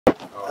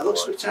That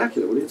looks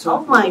spectacular. What are you Oh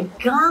talking my about?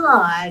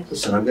 God.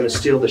 Listen, I'm going to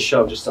steal the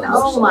show just on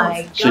Oh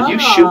my God. Should you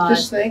shoot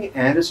this thing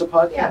and it's a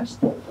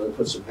podcast? Yeah. I'm going to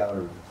put some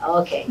powder on it.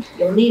 Okay,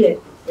 you'll need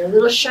it. You're a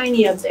little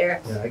shiny up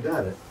there. Yeah, I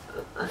got it.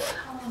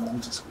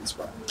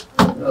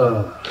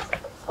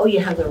 Oh, you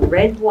have the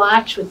red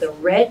watch with the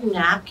red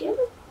napkin?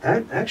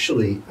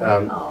 Actually,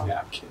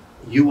 Napkin.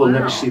 you will Wow.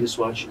 never see this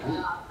watch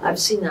again. I've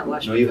seen that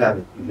watch. No, you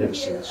haven't. You've never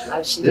seen this watch.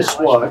 I've seen This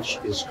that watch.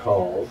 watch is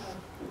called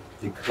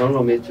the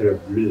Chronomètre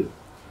Bleu.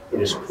 It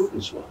is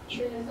Putin's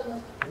watch.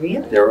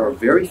 Really? There are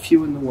very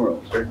few in the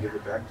world. Better give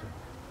it back to him.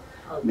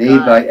 Oh, Made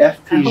God. by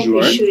F.P. I hope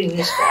you're Journe. shooting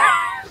this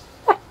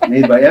guy.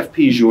 Made by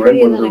F.P. Journe,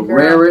 Prettier one of the than a girl.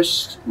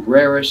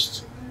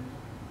 rarest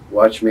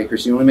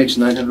watchmakers. He only makes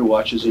 900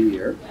 watches a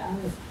year.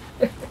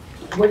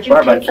 What'd you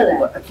Barbara, pay for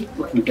that? I keep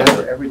looking at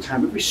her every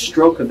time, every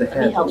stroke of the Let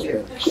me head. help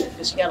you,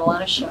 because you got a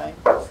lot of shine.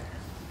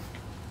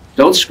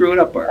 Don't screw it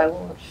up, I Barbara.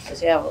 won't,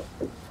 because yeah,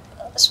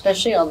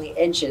 especially on the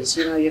edges,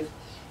 you know,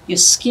 your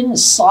skin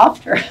is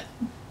softer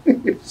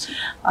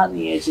on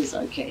the edges.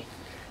 Okay.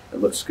 It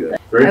looks good.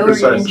 Very I already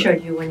precise.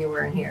 introed you when you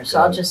weren't here, so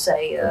Got I'll it. just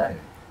say, Okay.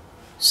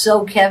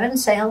 so Kevin,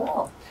 say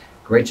hello.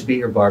 Great to be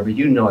here, Barbara.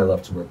 You know I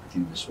love to work with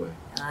you this way.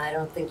 I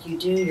don't think you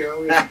do. You're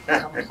always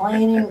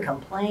complaining.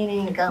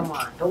 Come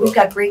on. But we've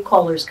got great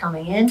callers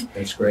coming in,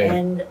 That's great.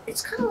 and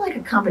it's kind of like a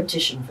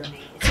competition for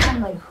me. It's kind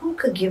of like who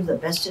could give the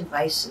best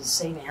advice to the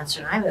same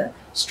answer, and I have a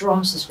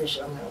strong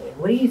suspicion I'm going to win.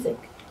 What do you think?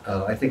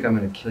 I think I'm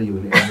going to kill you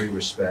in every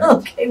respect.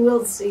 Okay,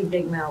 we'll see,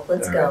 Big Mouth.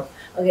 Let's All go.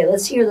 Okay,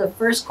 let's hear the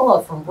first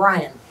call from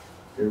Brian.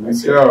 Here we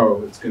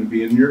go. It's going to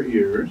be in your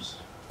ears.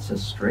 It's a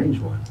strange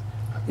one.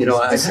 You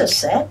know, It's a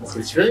sad one.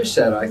 It's very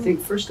sad. I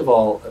think, first of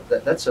all,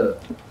 that's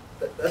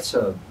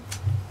a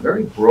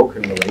very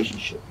broken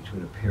relationship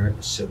between a parent and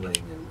a sibling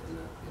and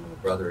a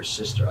brother or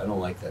sister. I don't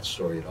like that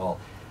story at all.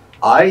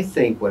 I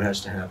think what has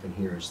to happen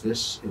here is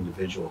this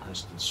individual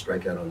has to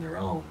strike out on their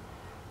own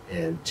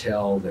and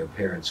tell their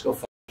parents, go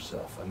fuck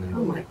yourself. I'm going to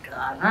Oh go. my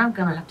God, I'm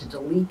going to have to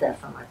delete that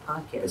from my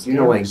podcast. You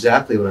know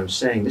exactly what I'm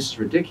saying. This is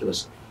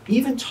ridiculous.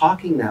 Even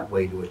talking that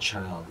way to a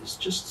child is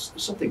just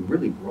something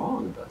really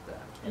wrong about that.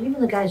 And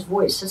even the guy's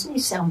voice, doesn't he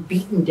sound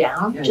beaten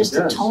down? Yeah, he Just the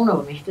does. tone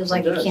of him. He feels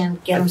like he does.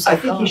 can't get I himself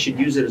think going. he should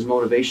use it as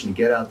motivation to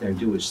get out there and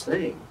do his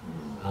thing.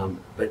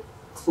 But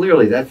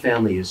clearly that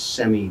family is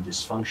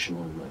semi-dysfunctional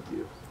in my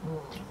view.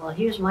 Well,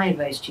 here's my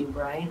advice to you,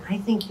 Brian. I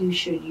think you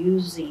should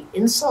use the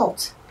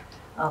insult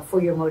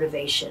for your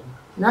motivation.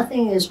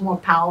 Nothing is more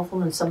powerful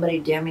than somebody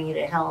damning you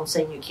to hell and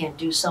saying you can't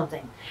do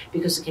something,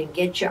 because it can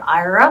get your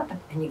ire up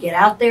and you get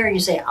out there and you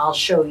say, I'll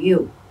show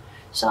you.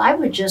 So I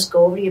would just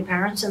go over to your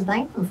parents and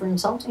thank them for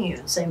insulting you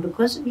and saying,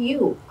 because of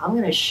you, I'm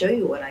going to show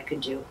you what I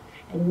could do.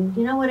 And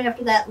you know what?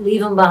 After that,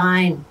 leave them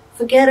behind.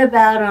 Forget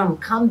about them.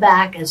 Come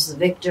back as the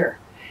victor.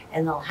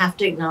 And they'll have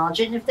to acknowledge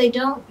it. And if they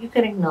don't, you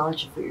can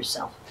acknowledge it for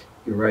yourself.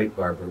 You're right,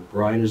 Barbara.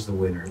 Brian is the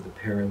winner. The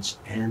parents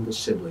and the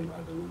sibling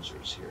are the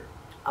losers here.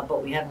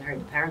 But we haven't heard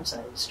the parent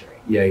side of the story.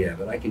 Yeah,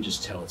 but I can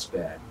just tell it's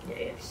bad.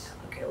 Yeah.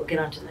 Okay, we'll get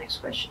on to the next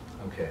question.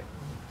 Okay.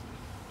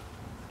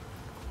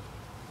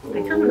 I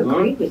kind of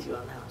agreed with you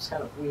on that. It's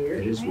kind of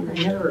weird. It is right? weird.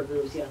 I never agree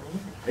with you on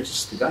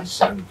anything. The guy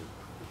sounded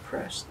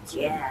depressed.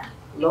 Yeah.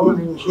 Low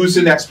energy. Who's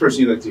the next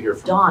person you'd like to hear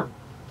from? Dawn.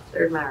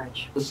 Third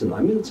marriage. Listen,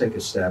 I'm going to take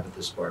a stab at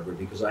this, Barbara,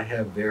 because I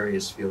have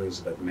various feelings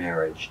about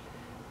marriage.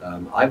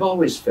 I've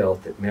always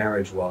felt that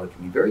marriage, while it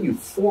can be very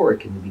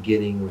euphoric in the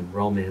beginning when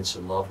romance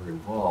and love are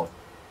involved,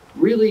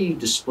 really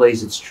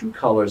displays its true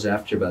colors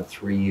after about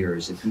 3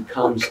 years. It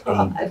becomes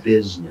a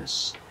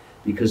business.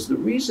 Because the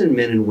reason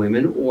men and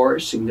women or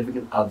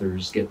significant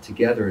others get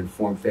together and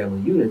form family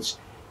units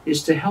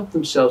is to help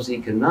themselves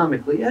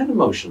economically and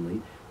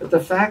emotionally. But the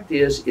fact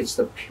is, it's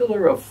the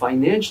pillar of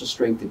financial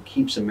strength that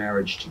keeps a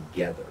marriage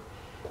together.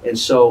 And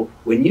so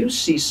when you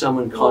see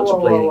someone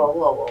contemplating...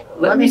 Whoa.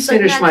 Let me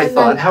finish my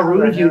thought. How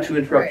rude of you to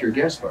interrupt right, your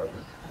guest, Barbara.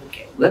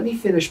 Okay. Let me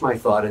finish my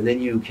thought, and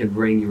then you can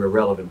bring your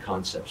irrelevant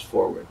concepts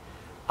forward.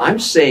 I'm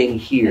saying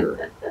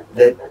here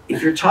that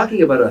if you're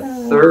talking about a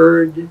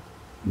third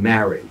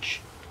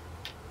marriage,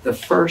 the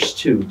first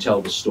two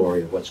tell the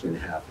story of what's going to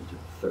happen to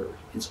the third.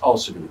 It's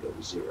also going to go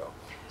to zero.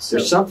 So,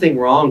 There's something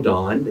wrong,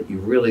 Dawn, that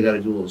you've really got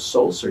to do a little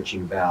soul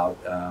searching about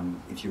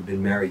if you've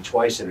been married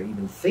twice and are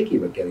even thinking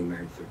about getting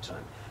married a third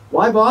time.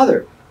 Why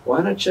bother?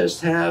 Why not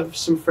just have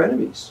some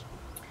frenemies?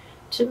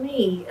 to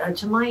me,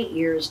 to my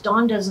ears,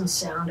 Dawn doesn't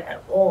sound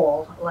at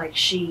all like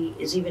she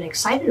is even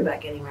excited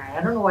about getting married.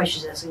 I don't know why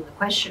she's asking the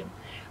question.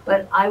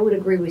 But I would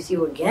agree with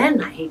you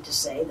again, I hate to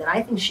say, that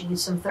I think she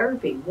needs some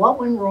therapy. What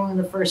went wrong in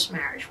the first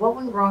marriage? What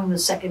went wrong in the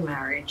second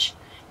marriage?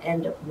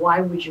 And why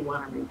would you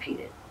want to repeat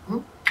it? I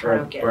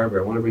don't get it.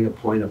 Barbara, I want to bring a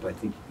point up I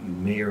think you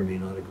may or may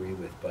not agree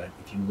with, but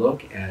if you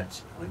look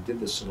at, I did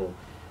this little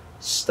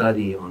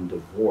study on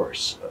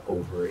divorce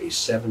over a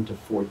 7 to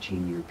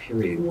 14 year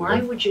period.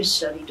 Why would you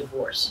study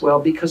divorce? Well,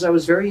 because I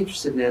was very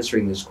interested in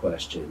answering this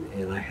question,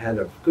 and I had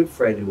a good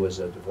friend who was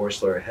a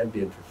divorce lawyer, had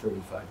been for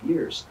 35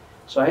 years.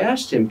 So I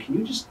asked him, can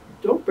you just,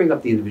 don't bring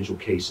up the individual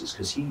cases,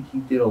 because he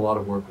did a lot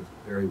of work with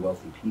very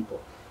wealthy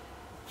people.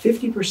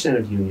 50%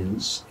 of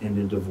unions end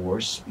in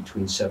divorce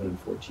between 7 and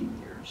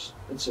 14 years.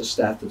 That's a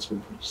stat that's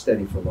been pretty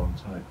steady for a long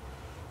time.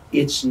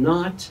 It's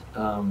not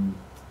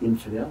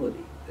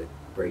infidelity that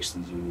breaks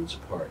these unions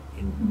apart.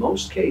 In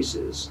most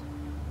cases,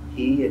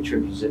 he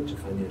attributes it to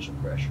financial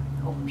pressure.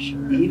 Oh, I'm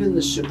sure. Even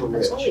the super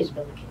rich. That's always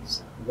been the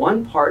case.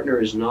 One partner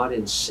is not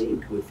in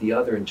sync with the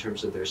other in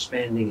terms of their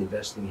spending,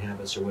 investing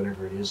habits, or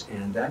whatever it is,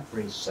 and that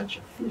brings such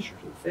a fissure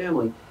to the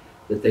family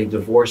that they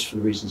divorce for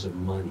the reasons of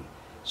money.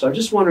 So I'm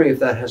just wondering if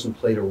that hasn't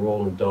played a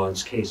role in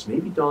Dawn's case.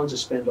 Maybe Dawn's a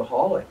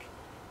spendaholic,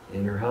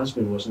 and her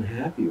husband wasn't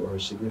happy, or her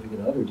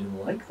significant other didn't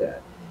like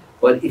that.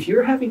 But if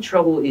you're having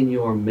trouble in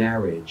your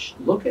marriage,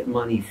 look at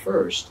money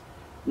first,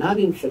 not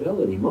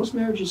infidelity. Most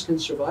marriages can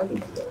survive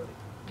infidelity.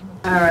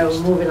 All right,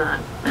 we're moving on.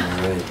 All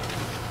right.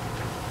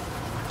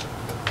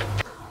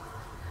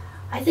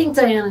 I think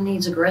Diana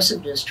needs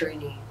aggressiveness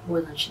training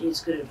more than she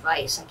needs good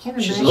advice. I can't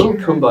imagine She's a little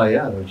her.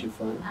 kumbaya, don't you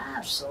find?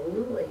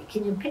 Absolutely.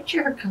 Can you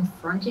picture her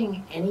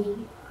confronting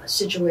any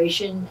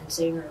situation and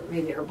saying to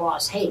maybe her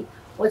boss, hey,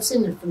 what's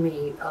in it for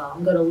me?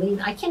 I'm going to leave.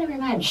 I can't even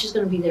imagine she's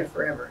going to be there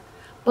forever.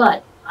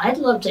 But I'd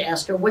love to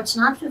ask her what's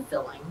not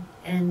fulfilling,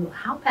 and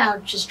how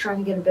about just trying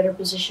to get a better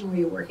position where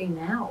you're working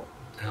now?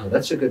 Oh,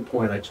 that's a good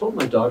point. I told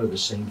my daughter the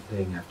same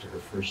thing after her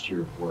first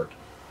year of work.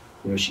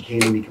 You know, she came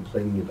to me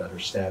complaining about her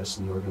status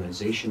in the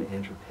organization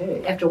and her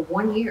pay. After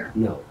 1 year?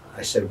 No.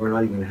 I said, we're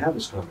not even going to have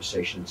this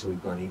conversation until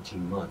we've gone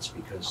 18 months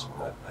because,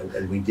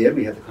 and we did.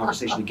 We had the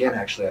conversation again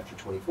actually after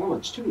 24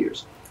 months, 2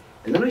 years.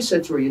 And then I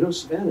said to her, you know,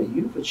 Savannah,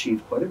 you've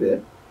achieved quite a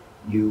bit.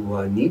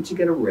 You need to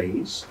get a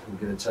raise. I'm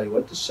going to tell you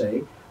what to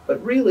say.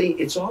 But really,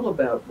 it's all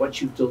about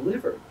what you've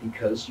delivered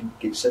because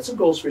you set some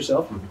goals for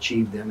yourself, you've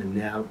achieved them, and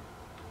now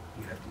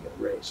you have to get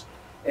a raise.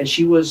 And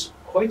she was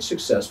quite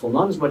successful,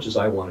 not as much as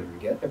I wanted her to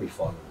get. Every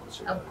father wants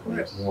her to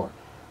get more.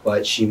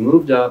 But she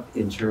moved up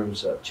in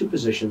terms of 2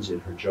 positions in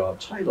her job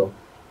title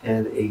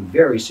and a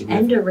very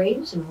significant... And a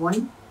raise in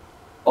one?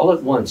 All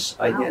at once.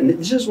 Wow. And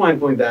this is why I'm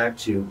going back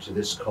to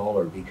this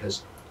caller,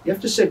 because you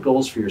have to set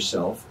goals for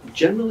yourself.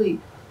 Generally,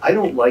 I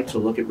don't like to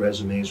look at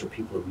resumes where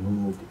people have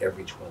moved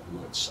every 12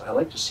 months. I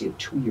like to see a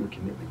 2-year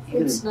commitment.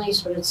 It's nice,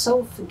 but it's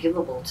so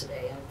forgivable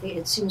today. I think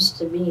it seems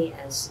to me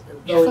as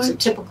though it's a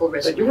typical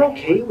resume. But you're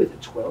okay with a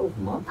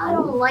 12-month? I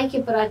don't like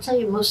it, but I tell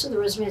you, most of the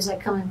resumes that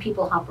come in,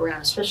 people hop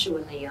around, especially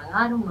when they're young.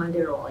 I don't mind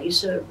it at all. I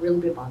used to really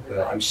be bothered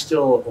by it. I'm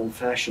still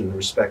old-fashioned in the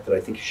respect that I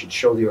think you should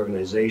show the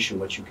organization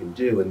what you can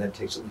do, and that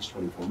takes at least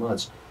 24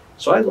 months.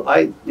 So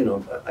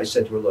I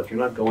said to her, look, you're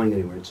not going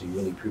anywhere until you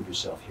really prove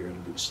yourself here. It'll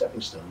be the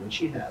stepping stone, and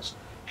she has.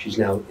 She's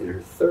now in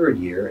her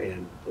 3rd year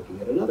and looking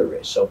at another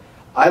raise. So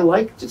I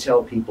like to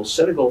tell people,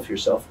 set a goal for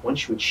yourself.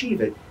 Once you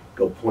achieve it,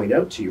 go point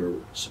out to your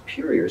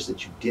superiors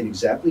that you did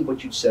exactly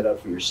what you'd set out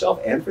for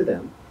yourself and for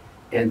them,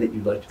 and that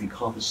you'd like to be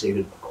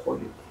compensated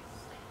accordingly.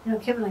 You know,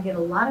 Kevin, I get a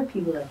lot of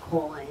people that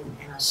call in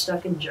and are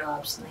stuck in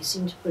jobs, and they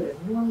seem to put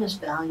enormous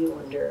value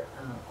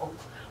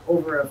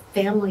over a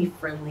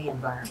family-friendly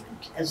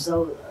environment, as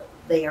though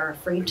they are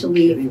afraid to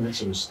leave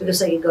That's a mistake. because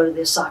they can go to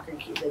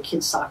the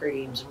kids' soccer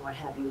games and what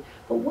have you.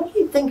 But what do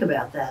you think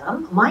about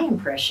that? My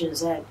impression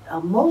is that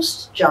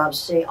most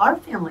jobs today are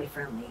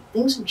family-friendly.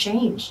 Things have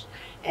changed.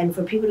 And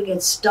for people to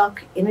get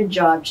stuck in a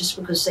job just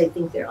because they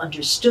think they're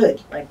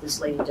understood, like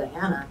this lady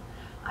Diana,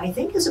 I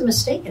think is a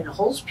mistake, and it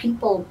holds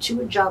people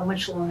to a job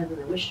much longer than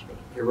they wish to be.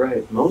 You're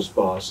right. Most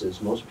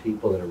bosses, most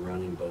people that are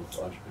running both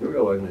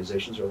entrepreneurial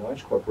organizations or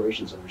large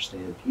corporations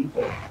understand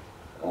people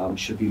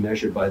should be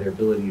measured by their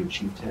ability to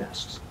achieve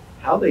tasks.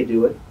 How they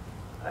do it,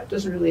 it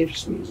doesn't really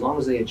interest me. As long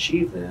as they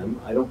achieve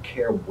them, I don't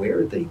care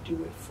where they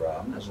do it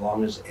from, as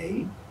long as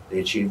A, they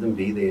achieve them,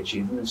 B, they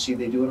achieve them, and C,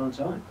 they do it on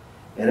time.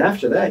 And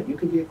after that, you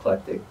can be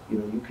eclectic. You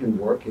know, you can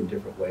work in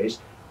different ways.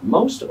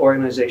 Most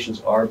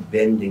organizations are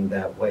bending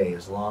that way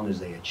as long as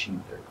they achieve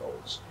their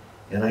goals.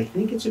 And I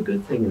think it's a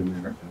good thing in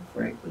America,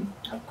 frankly.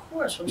 Of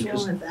course, what's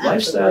Because wrong with that?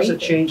 lifestyles have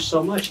changed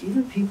so much.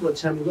 Even people that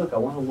tell me, look, I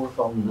want to work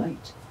all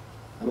night.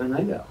 I'm a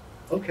night owl.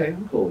 Okay,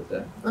 I'm cool with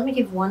that. Let me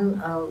give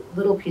one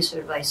little piece of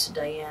advice to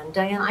Diane.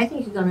 Diane, I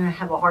think you're going to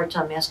have a hard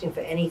time asking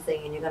for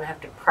anything, and you're going to have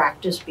to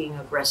practice being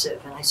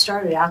aggressive. And I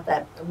started out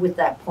with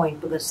that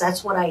point because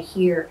that's what I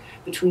hear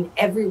between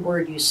every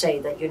word you say,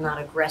 that you're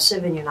not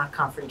aggressive and you're not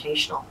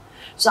confrontational.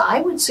 So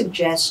I would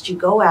suggest you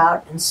go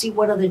out and see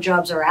what other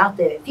jobs are out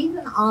there, if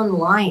even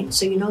online,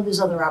 so you know there's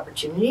other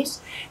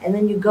opportunities. And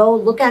then you go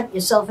look at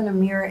yourself in a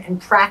mirror and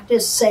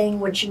practice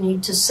saying what you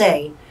need to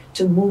say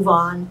to move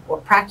on, or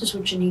practice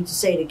what you need to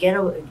say to get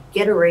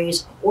a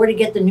raise, or to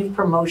get the new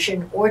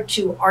promotion, or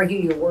to argue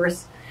your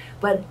worth.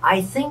 But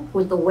I think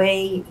with the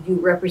way you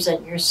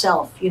represent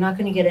yourself, you're not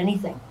going to get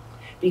anything,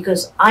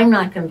 because I'm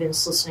not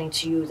convinced listening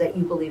to you that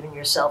you believe in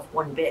yourself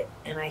one bit.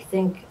 And I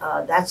think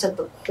that's at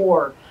the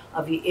core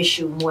of your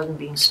issue more than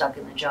being stuck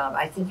in the job.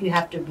 I think you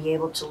have to be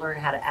able to learn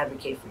how to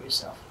advocate for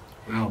yourself.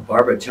 Wow,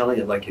 Barbara, telling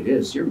it like it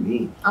is, you're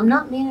mean. I'm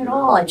not mean at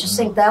all. I just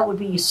think that would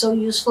be so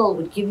useful. It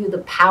would give you the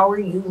power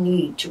you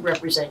need to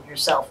represent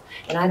yourself.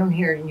 And I don't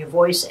hear it in your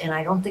voice, and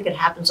I don't think it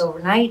happens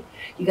overnight.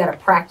 You got to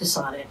practice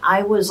on it.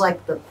 I was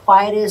like the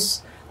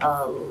quietest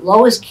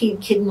lowest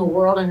kid in the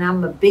world, and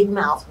I'm a big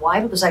mouth. Why?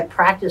 Because I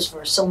practiced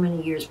for so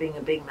many years being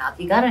a big mouth.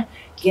 You got to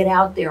get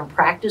out there and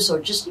practice, or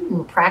just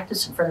even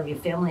practice in front of your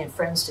family and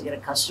friends to get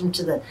accustomed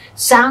to the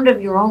sound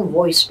of your own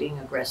voice being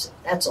aggressive.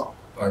 That's all.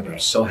 Barbara, I'm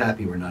so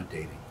happy we're not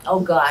dating. Oh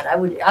God, I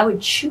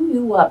would chew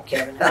you up,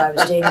 Kevin, if I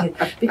was dating you.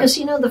 Because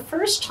you know, the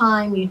first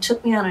time you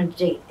took me on a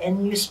date,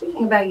 and you're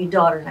speaking about your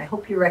daughter, and I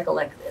hope you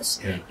recollect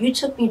this. Yeah. You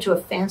took me to a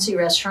fancy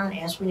restaurant,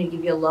 asked me to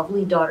give you a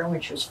lovely daughter when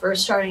she was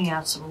first starting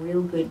out, some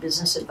real good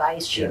business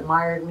advice. She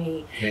admired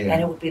me, and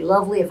it would be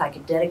lovely if I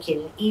could dedicate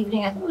an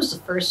evening. I think it was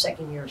the first,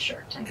 second year of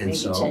Shark Tank, maybe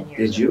 10 years.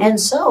 Did you? And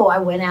so I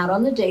went out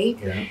on the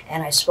date,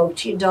 and I spoke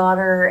to your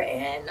daughter,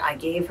 and I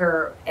gave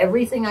her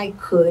everything I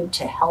could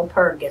to help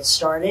her get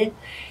started.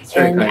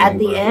 And at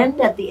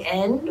the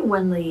end,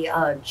 when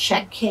the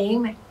check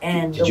came,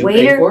 and Did you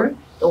pay for it?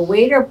 the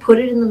waiter put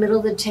it in the middle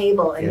of the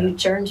table, and you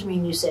turned to me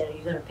and you said, "Are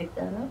you going to pick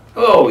that up?"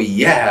 Oh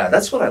yeah,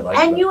 that's what I like.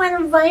 And you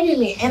invited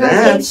me, and I paid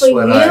that's for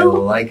what you, I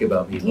like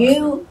about me.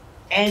 you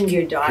and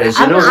your daughter. 'Cause,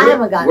 you know, I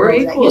haven't gotten we're over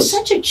that. You're equals.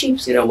 such a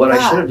cheapskate. You know what God.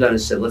 I should have done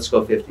is said, "Let's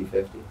go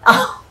 50-50."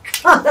 Oh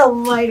God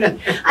Almighty!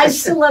 I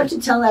still love to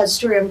tell that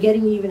story. I'm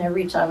getting even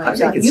every time I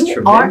tell it. think it's You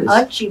tremendous.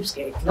 are a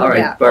cheapskate. No All right,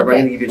 doubt. Barbara,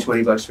 Okay. I'm going to give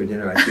you $20 for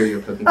dinner. I hear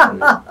you're cooking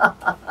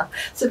tonight.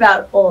 It's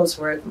about all it's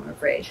worth, I'm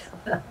afraid.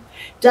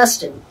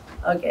 Dustin.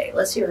 Okay,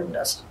 let's hear from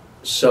Dustin.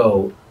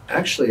 So,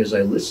 actually, as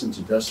I listened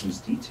to Dustin's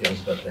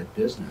details about that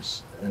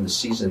business and the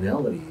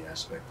seasonality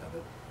aspect of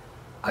it,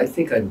 I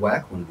think I'd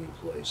whack one of the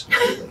employees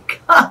completely.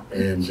 God,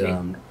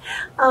 And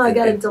I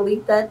got to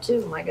delete that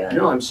too. My God.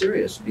 no, I'm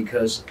serious,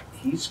 because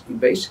he has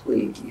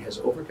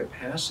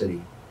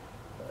overcapacity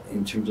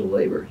in terms of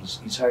labor.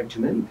 He's hired too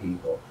many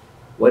people.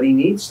 What he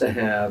needs to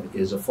have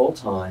is a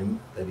full-time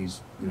that he's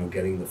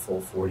getting the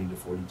full 40 to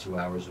 42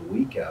 hours a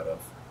week out of.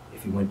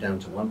 If he went down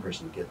to one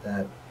person to get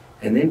that,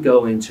 and then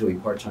go into a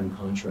part-time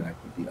contract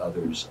with the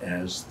others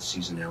as the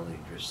seasonality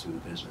drifts through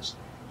the business.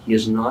 He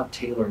has not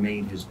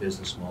tailor-made his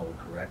business model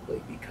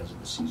correctly because of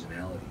the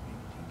seasonality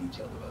being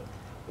detailed about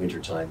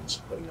wintertime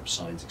and putting up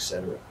signs,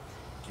 etc.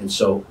 And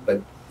so,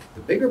 but the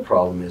bigger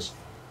problem is,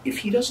 if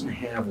he doesn't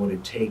have what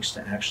it takes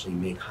to actually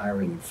make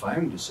hiring and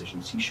firing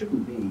decisions, he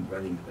shouldn't be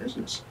running the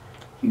business.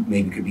 He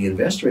maybe could be an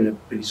investor in it,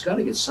 but he's got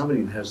to get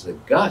somebody that has the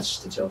guts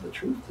to tell the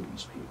truth to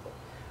these people.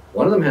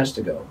 One of them has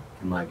to go,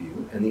 in my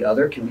view, and the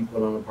other can be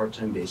put on a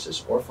part-time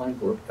basis or find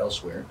work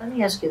elsewhere. Let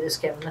me ask you this,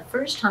 Kevin. The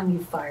first time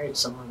you fired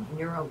someone in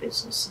your own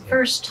business, the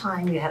first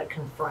time you had to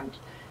confront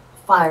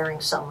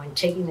firing someone,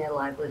 taking their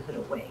livelihood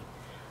away,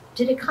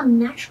 did it come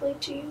naturally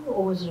to you,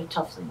 or was it a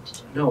tough thing to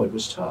do? No, it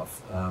was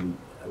tough.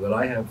 What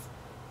I have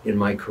in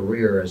my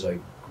career, as I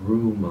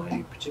grew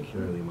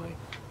particularly my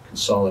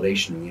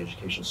consolidation in the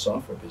educational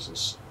software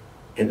business,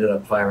 ended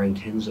up firing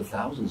tens of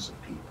thousands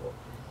of people.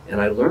 And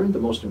I learned the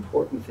most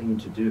important thing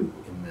to do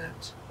in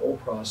that whole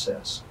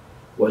process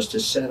was to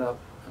set up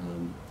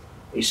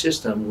a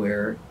system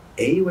where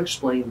A, you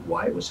explained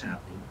why it was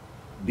happening,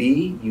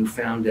 B, you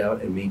found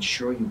out and made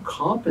sure you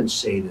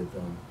compensated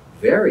them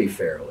very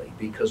fairly,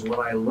 because what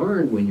I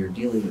learned when you're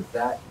dealing with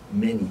that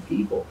many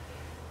people,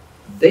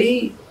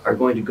 they are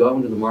going to go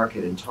into the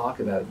market and talk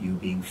about you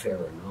being fair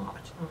or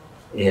not.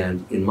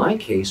 And in my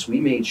case,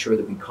 we made sure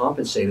that we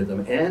compensated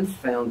them and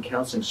found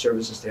counseling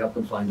services to help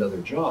them find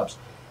other jobs.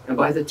 And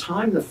by the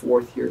time the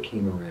fourth year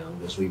came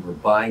around, as we were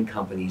buying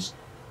companies,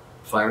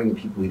 firing the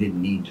people we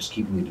didn't need, just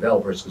keeping the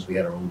developers because we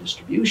had our own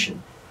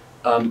distribution,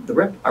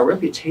 our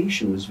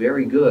reputation was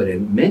very good,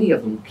 and many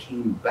of them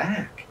came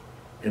back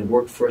and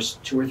worked for us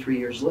 2 or 3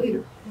 years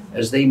later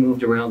as they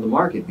moved around the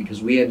market,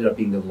 because we ended up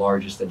being the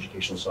largest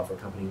educational software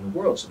company in the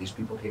world. So these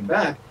people came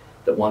back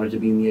that wanted to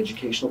be in the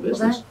educational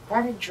business.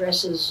 Well, that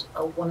addresses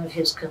one of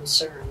his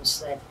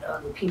concerns, that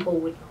the people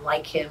wouldn't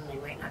like him, they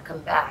might not come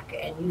back,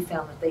 and you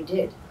found that they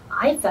did.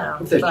 I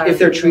found if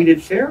they're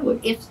treated fairly.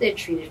 If they're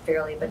treated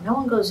fairly, but no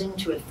one goes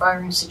into a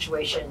firing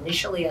situation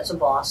initially as a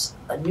boss,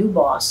 a new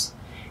boss,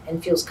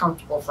 and feels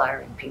comfortable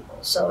firing people.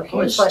 So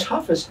It's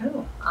tough as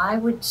hell. I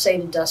would say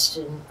to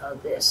Dustin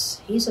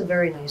this. He's a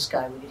very nice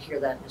guy. We could hear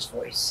that in his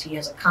voice. He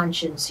has a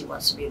conscience. He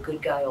wants to be a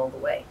good guy all the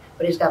way.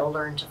 But he's got to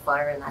learn to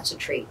fire, and that's a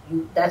trait.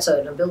 That's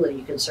an ability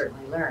you can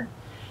certainly learn.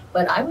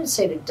 But I would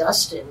say to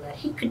Dustin that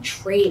he could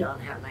trade on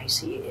how nice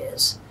he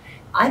is.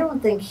 I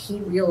don't think he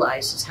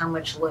realizes how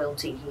much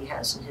loyalty he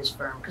has in his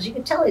firm, because you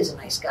can tell he's a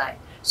nice guy.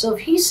 So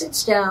if he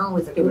sits down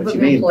with a group But of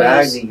you made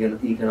bad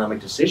employees... economic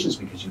decisions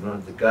because you don't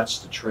have the guts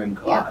to trim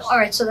Yeah, costs. all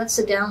right, so that's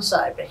the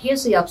downside. But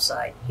here's the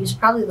upside. He's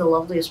probably the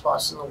loveliest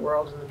boss in the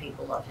world, and the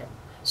people love him.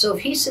 So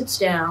if he sits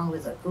down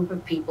with a group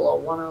of people, a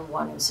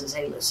one-on-one, and says,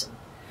 hey, listen,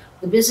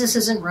 the business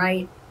isn't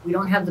right. We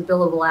don't have the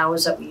billable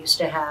hours that we used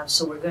to have,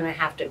 so we're going to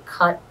have to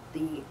cut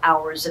the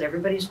hours that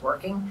everybody's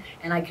working.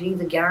 And I could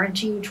either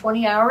guarantee you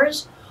 20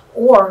 hours,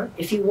 or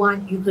if you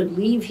want, you could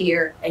leave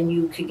here and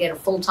you could get a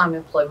full-time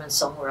employment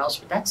somewhere else.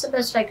 But that's the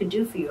best I could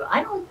do for you.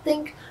 I don't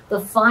think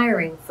the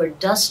firing for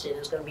Dustin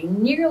is going to be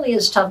nearly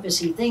as tough as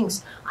he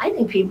thinks. I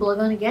think people are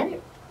going to get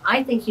it.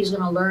 I think he's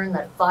going to learn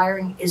that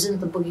firing isn't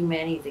the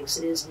boogeyman he thinks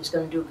it is, and he's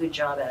going to do a good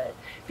job at it.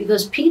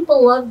 Because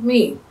people love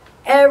me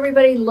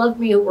Everybody loved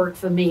me who worked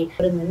for me.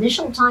 But in the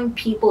initial time,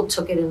 people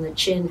took it in the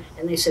chin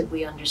and they said,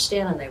 we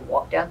understand, and they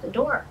walked out the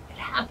door. It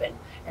happened.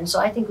 And so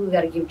I think we've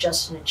got to give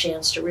Justin a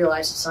chance to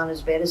realize it's not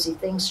as bad as he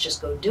thinks.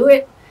 Just go do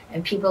it,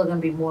 and people are going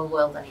to be more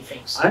loyal than he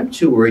thinks. I'm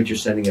too worried you're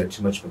sending out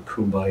too much of a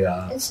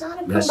kumbaya It's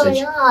not a message.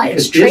 kumbaya.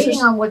 Because It's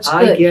trading on what's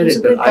good. I get He's it,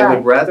 a good but guy. I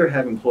would rather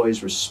have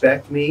employees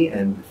respect me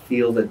and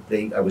feel that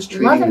I was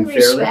treating Love them and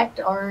fairly. respect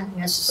aren't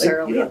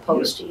necessarily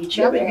opposed to each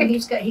yeah, other.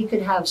 but He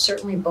could have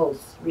certainly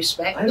both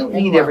respect. I don't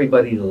and need love.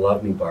 everybody to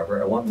love me,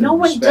 Barbara. I want them No to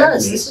one respect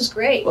does. me. This is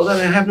great. Well, then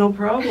I have no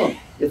problem.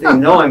 If they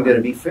know I'm going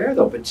to be fair,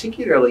 though,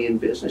 particularly in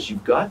business,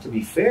 you've got to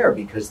be fair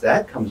because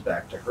that comes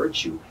back to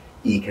hurt you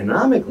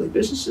economically.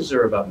 Businesses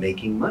are about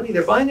making money.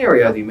 They're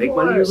binary. Either you make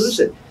money or lose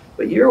it.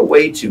 But you're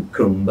way too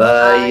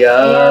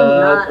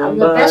kumbaya. I'm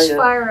the best kumbaya.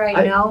 fire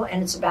I know,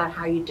 and it's about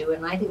how you do it.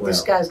 And I think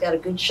this guy's got a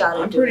good shot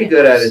at I'm doing it. pretty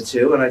good at it,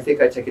 too, and I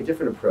think I take a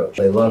different approach.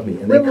 They love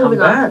me, and they We're come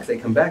moving on. back. They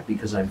come back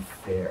because I'm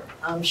fair.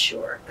 I'm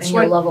sure. That's And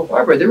you're why, lovable.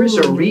 Barbara, there is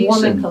a Warm and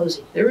reason.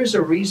 cozy. There is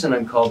a reason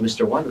I'm called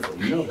Mr. Wonderful.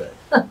 You know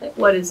that.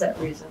 What is that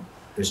reason?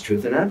 There's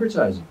truth in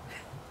advertising.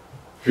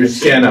 Here's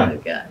Jenna.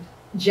 Oh, God.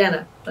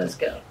 Jenna, let's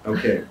go.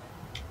 Okay.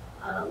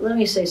 Let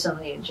me say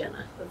something to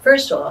Jenna. But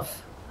first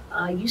off,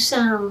 it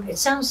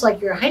sounds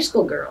like you're a high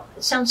school girl.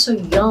 It sounds so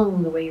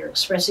young the way you're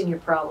expressing your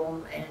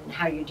problem and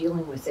how you're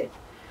dealing with it.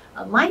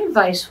 My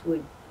advice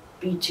would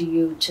be to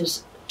you to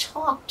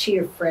talk to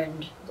your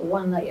friend, the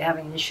one that you're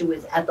having an issue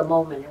with at the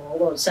moment, and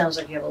although it sounds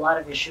like you have a lot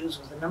of issues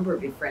with a number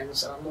of your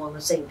friends along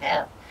the same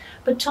path,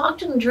 but talk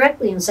to them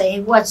directly and say,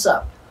 hey, what's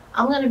up?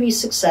 I'm going to be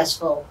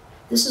successful.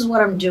 This is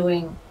what I'm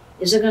doing.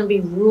 Is there going to be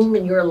room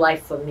in your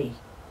life for me?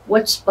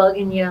 What's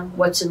bugging you?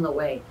 What's in the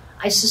way?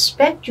 I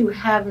suspect you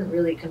haven't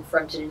really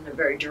confronted in a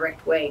very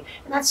direct way,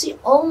 and that's the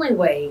only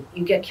way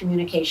you get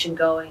communication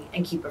going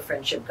and keep a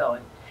friendship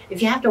going.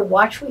 If you have to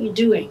watch what you're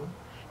doing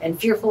and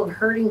fearful of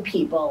hurting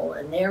people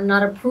and they're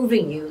not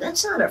approving you,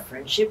 that's not a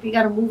friendship. You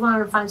got to move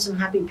on and find some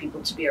happy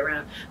people to be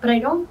around. But I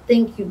don't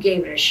think you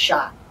gave it a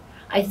shot.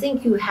 I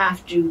think you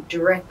have to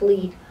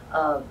directly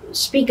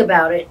speak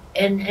about it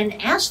and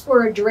ask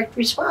for a direct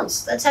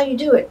response. That's how you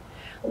do it.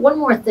 One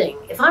more thing.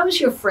 If I was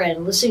your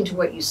friend, listening to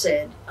what you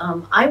said,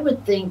 I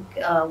would think,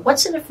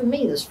 what's in it for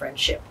me, this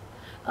friendship?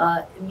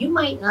 You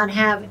might not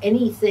have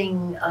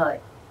anything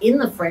in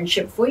the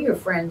friendship for your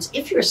friends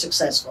if you're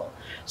successful.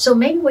 So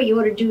maybe what you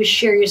ought to do is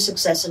share your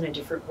success in a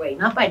different way.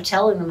 Not by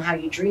telling them how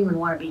you dream and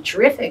want to be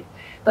terrific,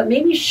 but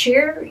maybe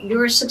share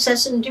your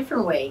success in a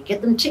different way.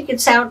 Get them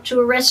tickets out to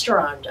a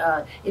restaurant.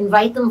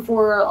 Invite them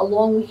for a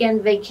long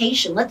weekend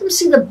vacation. Let them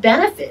see the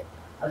benefit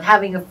of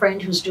having a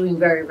friend who's doing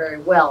very, very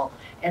well.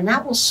 And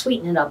that will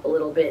sweeten it up a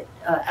little bit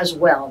as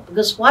well.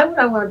 Because why would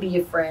I want to be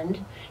your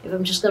friend if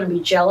I'm just going to be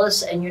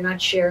jealous and you're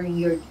not sharing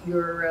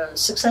your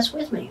success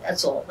with me?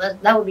 That's all.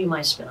 That would be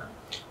my spin on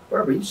it.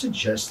 Barbara, are you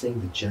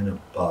suggesting that Jenna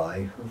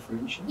buy her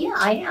friendship? Yeah,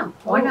 I am.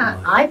 Why Oh,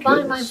 not? my I buy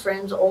my goodness.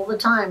 friends all the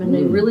time, and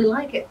they really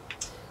like it.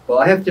 Well,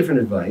 I have different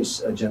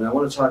advice. Jenna, I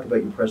want to talk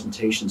about your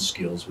presentation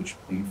skills, which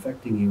will be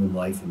affecting you in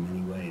life in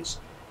many ways.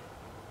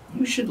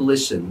 You should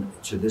listen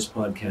to this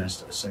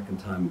podcast a second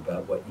time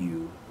about what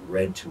you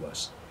read to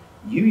us.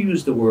 You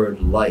used the word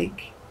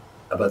like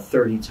about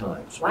 30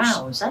 times.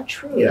 Wow, is that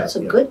true? Yeah, That's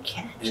a yeah. good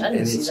catch. I didn't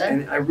and see it's, that.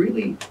 and I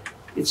really,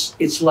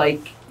 it's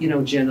like,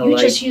 Jenna, You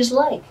like, just use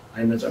like.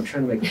 I'm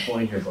trying to make a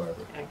point here, Barbara.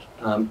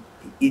 Okay.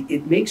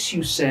 It makes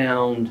you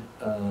sound.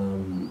 Let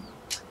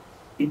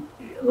me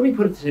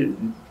put it to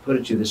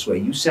you this way: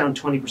 you sound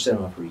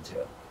 20% off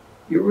retail.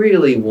 You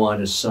really want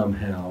to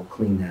somehow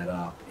clean that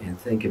up and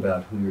think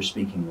about who you're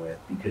speaking with,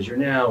 because you're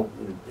now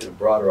in a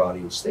broader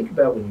audience. Think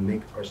about when you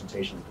make a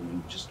presentation like the one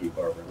you just gave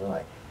Barbara and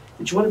I.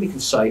 That you want to be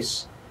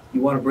concise. You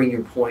want to bring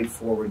your point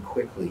forward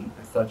quickly.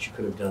 I thought you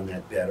could have done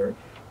that better.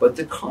 But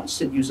the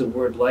constant use of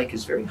word like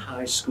is very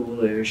high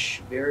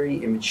schoolish,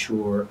 very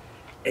immature,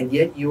 and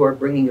yet you are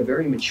bringing a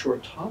very mature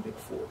topic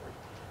forward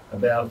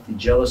about the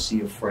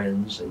jealousy of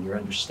friends and your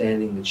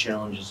understanding the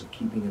challenges of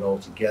keeping it all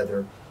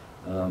together,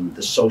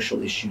 the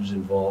social issues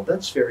involved.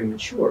 That's very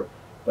mature.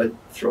 But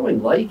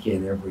throwing like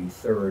in every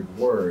third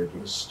word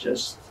is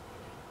just,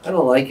 I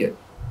don't like it.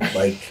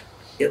 Like,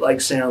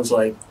 it sounds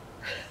like,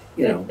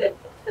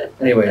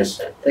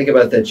 Anyways, think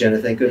about that, Jenna.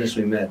 Thank goodness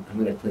we met. I'm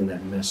going to clean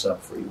that mess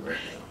up for you right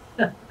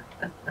now.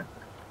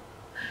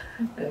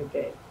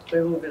 Okay,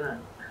 we're moving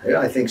on. Yeah,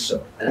 I think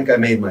so. I think I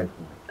made my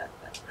point.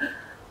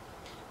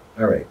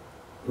 All right.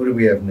 Who do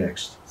we have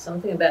next?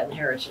 Something about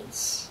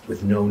inheritance.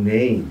 With no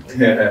name.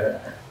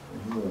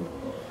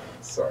 Oh,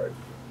 sorry.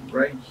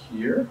 Right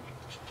here.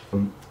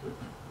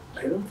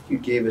 I don't think you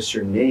gave us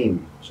your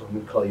name, so I'm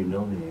going to call you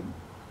No Name.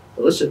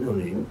 But listen, No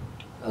Name,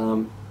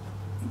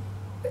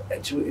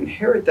 to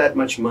inherit that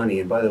much money,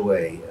 and by the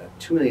way,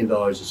 $2 million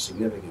is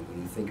significant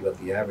when you think about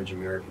the average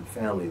American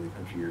family in the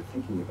country you're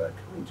thinking about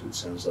coming to. It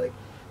sounds like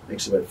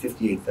makes about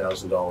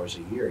 $58,000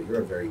 a year.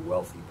 You're a very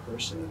wealthy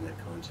person in that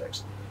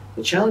context.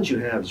 The challenge you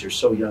have is you're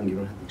so young, you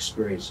don't have the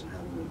experience in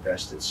having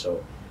invested.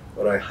 So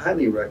what I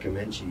highly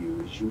recommend to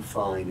you is you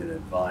find an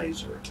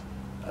advisor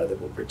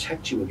that will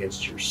protect you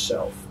against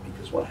yourself.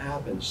 Because what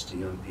happens to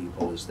young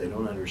people is they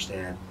don't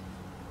understand,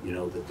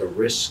 that the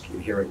risk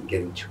inherent in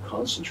getting too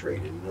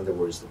concentrated. In other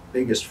words, the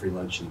biggest free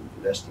lunch in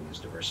investing is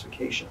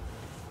diversification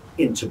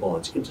into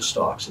bonds, into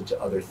stocks, into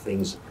other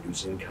things that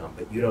produce income.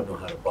 But you don't know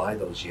how to buy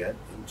those yet.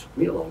 And it took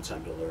me a long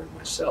time to learn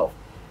myself.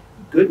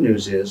 Good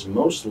news is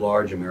most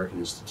large American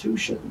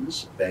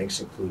institutions, banks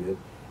included,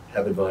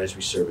 have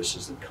advisory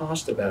services that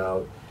cost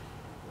about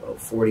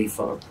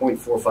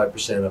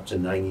 0.45% up to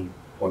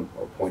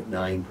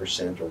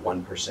 0.9% or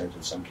 1%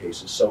 in some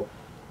cases. So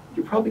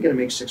you're probably going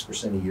to make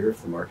 6% a year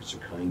if the markets are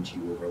kind to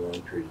you over a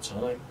long period of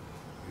time.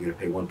 You're going to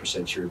pay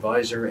 1% to your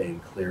advisor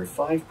and clear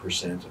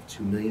 5% of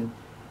 $2 million.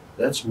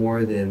 That's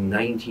more than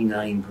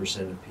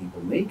 99% of people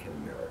make in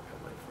America,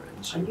 my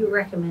friends. Are you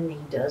recommending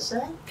he does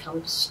that?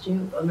 Comes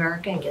to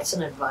America and gets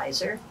an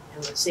advisor?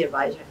 And what's the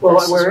advisor?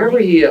 Well, wherever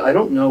I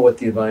don't know what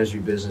the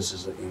advisory business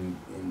is in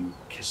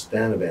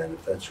Kastanaban,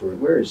 if that's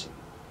where is he?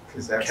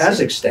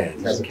 Kazakhstan.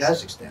 He's in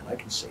Kazakhstan, I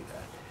can say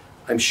that.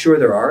 I'm sure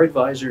there are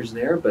advisors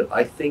there, but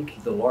I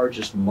think the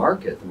largest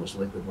market, the most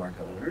liquid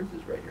market on earth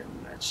is right here in the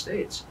United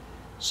States.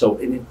 So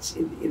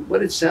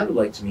what it sounded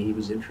like to me, he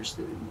was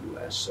interested in the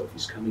U.S., so if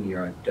he's coming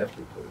here, I'd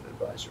definitely put an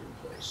advisor in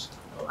place.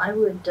 Well, I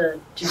would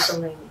do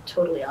something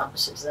totally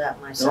opposite to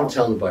that myself. Don't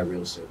tell him to buy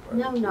real estate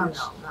property. No, not.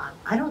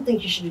 I don't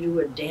think you should do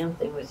a damn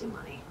thing with your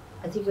money.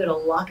 I think you ought to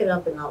lock it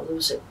up and not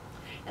lose it.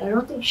 And I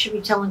don't think you should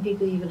be telling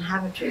people you even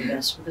have it to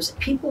invest, because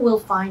people will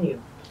find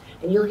you.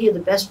 And you'll hear the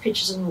best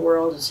pitches in the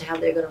world as to how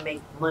they're going to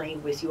make money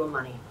with your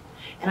money.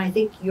 And I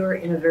think you're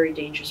in a very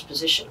dangerous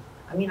position.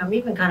 I mean, I'm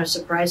even kind of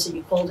surprised that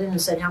you called in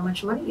and said how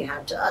much money you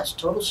had to us,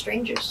 total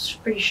strangers. It's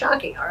pretty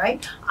shocking, all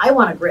right? I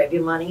want to grab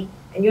your money,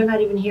 and you're not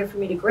even here for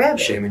me to grab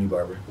it. Shame on you,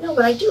 Barbara. No,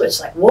 but I do.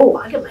 It's like, whoa,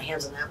 I get my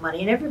hands on that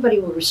money, and everybody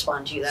will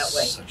respond to you that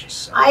way.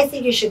 I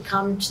think you should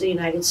come to the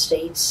United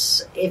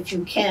States if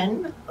you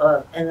can,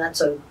 and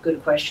that's a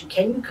good question.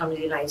 Can you come to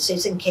the United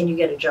States, and can you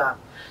get a job?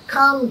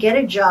 Come, get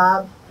a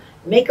job,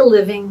 make a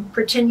living,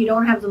 pretend you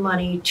don't have the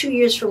money. 2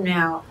 years from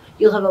now,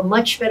 you'll have a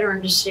much better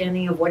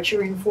understanding of what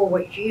you're in for,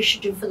 what you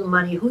should do for the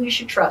money, who you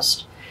should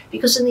trust.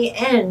 Because in the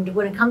end,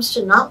 when it comes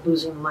to not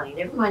losing the money,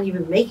 never mind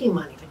even making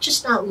money, but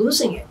just not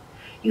losing it,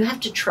 you have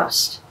to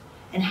trust.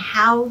 And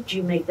how do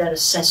you make that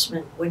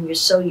assessment when you're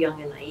so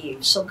young and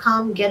naive? So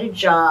come, get a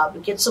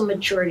job, get some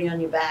maturity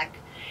on your back,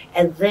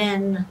 and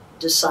then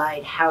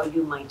decide how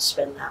you might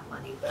spend that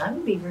money. But I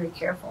would be very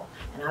careful,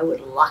 and I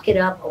would lock it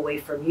up away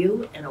from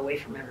you and away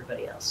from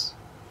everybody else.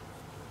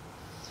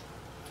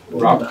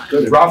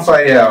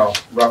 Raphael.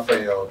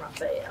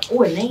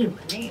 Oh, a name.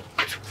 Okay.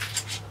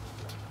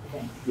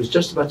 He was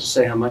just about to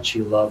say how much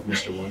he loved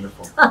Mr.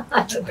 Wonderful.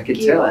 I could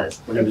He tell was.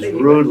 when he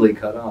was rudely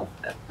cut off.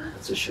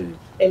 That's a shame.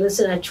 Hey,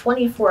 listen, at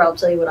 24, I'll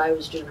tell you what I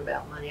was doing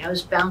about money. I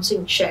was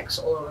bouncing checks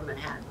all over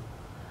Manhattan.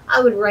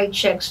 I would write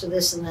checks to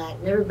this and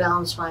that, never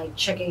balance my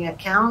checking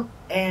account,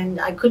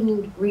 and I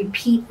couldn't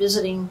repeat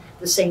visiting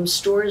the same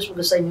stores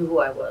because I knew who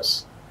I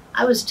was.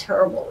 I was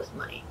terrible with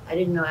money. I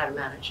didn't know how to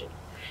manage it.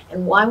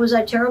 And why was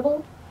I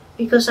terrible?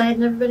 Because I had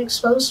never been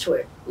exposed to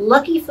it.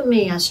 Lucky for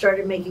me, I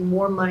started making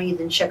more money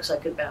than checks I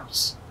could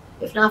bounce.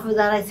 If not for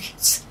that, I think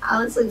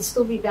honestly, I'd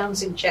still be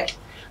bouncing checks.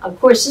 Of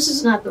course, this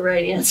is not the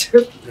right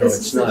answer. No,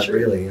 it's not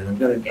really,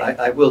 and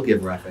I will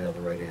give Raphael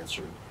the right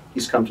answer.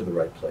 He's come to the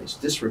right place.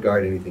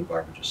 Disregard anything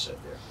Barbara just said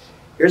there.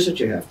 Here's what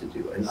you have to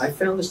do, and I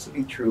found this to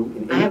be true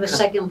in I have a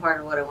second part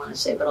of what I want to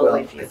say, but I'll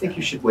wait for you. I think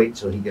you should wait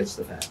till he gets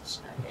the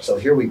facts. Okay. So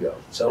here we go.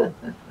 So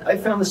I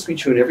found this to be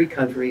true in every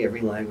country,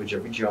 every language,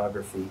 every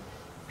geography.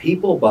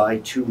 People buy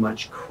too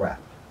much crap.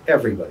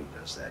 Everybody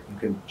does that. You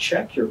can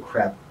check your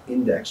crap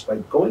index by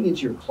going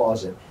into your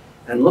closet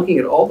and looking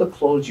at all the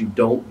clothes you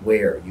don't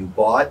wear. You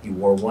bought, you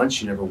wore once,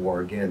 you never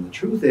wore again. The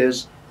truth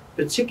is,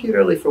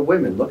 particularly for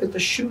women, look at the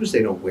shoes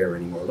they don't wear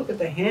anymore. Look at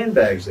the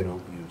handbags they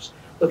don't use.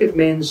 Look at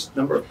men's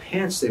number of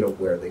pants they don't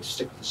wear. They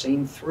stick with the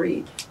same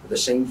 3, or the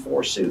same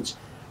 4 suits.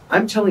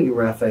 I'm telling you,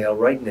 Raphael,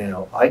 right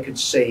now, I could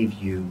save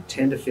you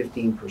 10 to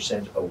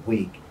 15% a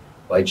week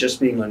by just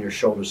being on your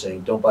shoulder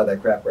saying, don't buy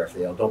that crap,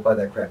 Raphael, don't buy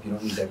that crap, you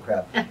don't need that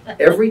crap.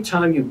 Every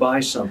time you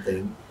buy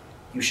something,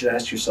 you should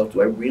ask yourself,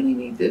 do I really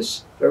need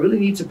this? Do I really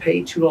need to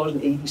pay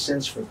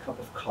 $2.80 for a cup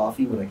of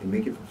coffee when I can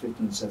make it for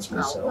 15 cents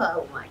myself?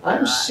 Oh my God.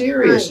 I'm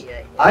serious.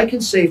 Yeah. I can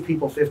save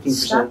people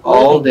 15%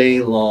 all day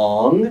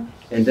long,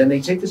 and then they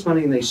take this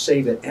money and they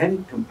save it, and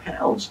it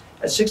compounds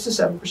at 6 to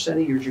 7%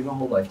 a year during a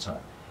whole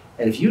lifetime.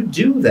 And if you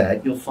do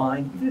that, you'll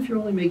find, even if you're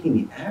only making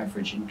the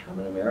average income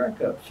in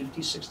America,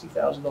 $50,000,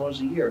 $60,000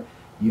 a year,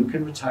 you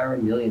can retire a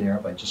millionaire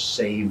by just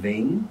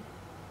saving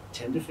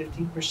 10 to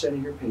 15%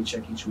 of your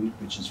paycheck each week,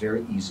 which is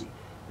very easy.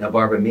 Now,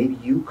 Barbara, maybe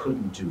you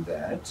couldn't do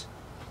that,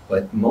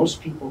 but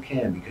most people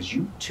can, because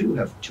you too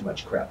have too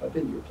much crap. I've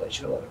been to your place.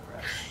 You have a lot of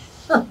crap.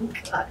 Oh,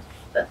 God.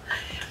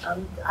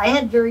 I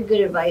had very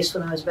good advice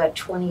when I was about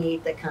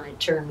 28 that kind of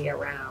turned me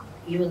around,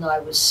 even though I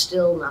was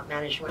still not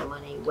managing my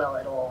money well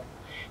at all.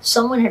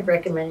 Someone had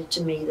recommended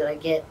to me that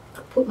I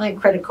put my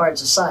credit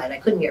cards aside. I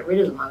couldn't get rid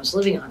of them. I was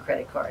living on a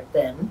credit card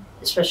then,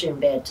 especially in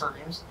bad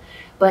times.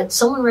 But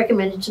someone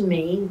recommended to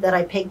me that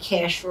I pay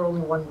cash for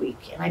only 1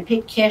 week. And I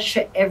paid cash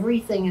for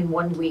everything in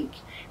 1 week.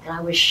 And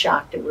I was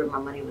shocked at where my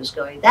money was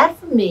going. That,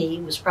 for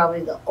me, was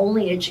probably the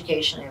only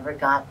education I ever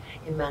got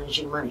in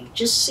managing money.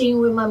 Just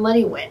seeing where my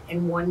money went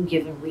in one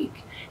given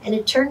week. And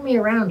it turned me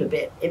around a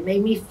bit. It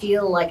made me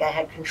feel like I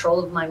had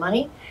control of my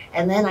money.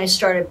 And then I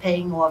started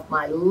paying off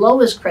my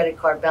lowest credit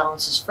card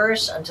balances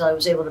first until I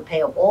was able to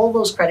pay off all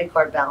those credit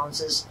card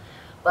balances.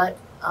 But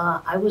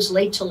I was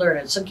late to learn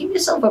it. So give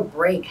yourself a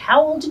break.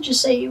 How old did you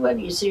say you were?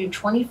 You said you're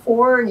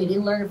 24 and you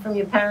didn't learn it from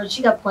your parents.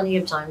 You got plenty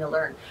of time to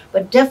learn.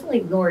 But definitely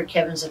ignore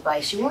Kevin's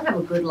advice. You won't have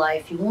a good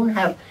life. You won't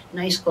have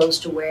nice clothes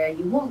to wear.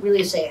 You won't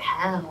really say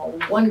how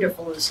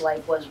wonderful this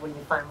life was when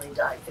you finally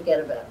died.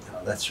 Forget about it.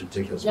 No, that's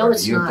ridiculous. No, Barbara.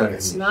 it's You've not. done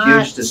It's a not.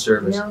 huge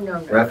disservice.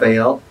 No.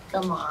 Raphael,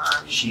 Come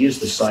on. she is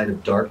the side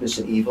of darkness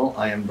and evil.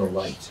 I am the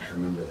light.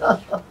 Remember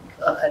that. Oh,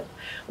 God.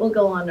 We'll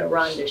go on to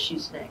Rhonda.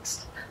 She's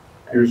next.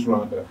 Here's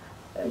Rhonda.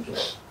 Okay.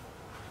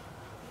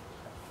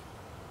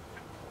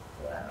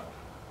 Wow.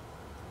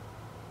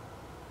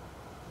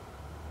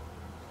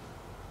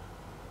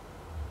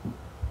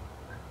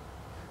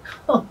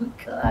 Oh,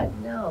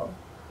 God, no.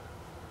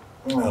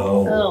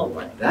 Oh,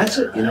 my God. That's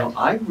it. You know,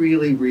 I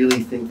really,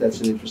 really think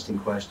that's an interesting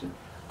question.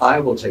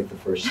 I will take the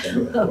first step.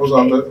 Hold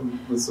on,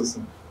 let's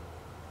listen.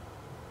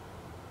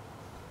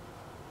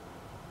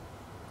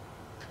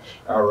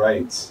 All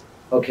right.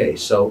 Okay,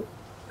 so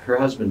her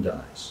husband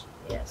dies.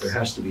 Yes. There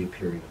has to be a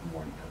period of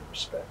mourning out of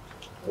respect.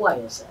 Why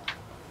is that?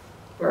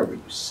 Barbara,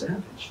 you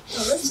savage.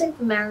 Well, let's say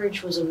the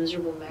marriage was a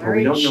miserable marriage. Well,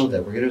 we don't know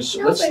that. We're going to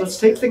No, let's but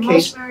take the most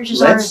case.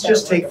 marriages Let's aren't that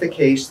just take the wonderful.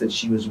 case that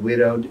she was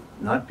widowed,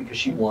 not because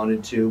she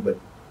wanted to, but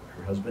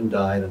her husband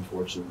died,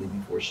 unfortunately,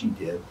 before she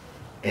did.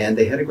 And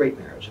they had a great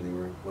marriage, and they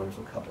were a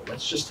wonderful couple.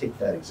 Let's just take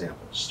that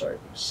example to start,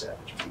 you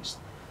savage beast.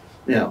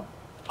 Now,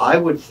 I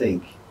would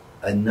think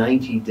a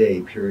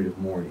 90-day period of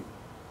mourning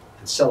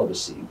and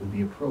celibacy would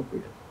be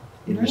appropriate.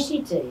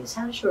 90 days.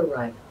 How did you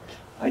arrive at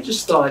that? I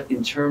just thought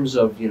in terms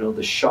of, you know,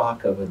 the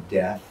shock of a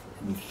death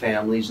and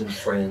families and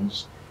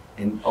friends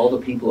and all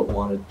the people that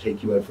want to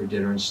take you out for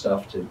dinner and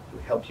stuff to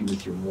help you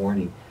with your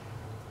mourning,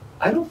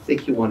 I don't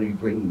think you want to be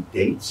bringing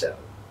dates out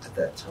at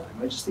that time.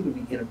 I just think it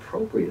would be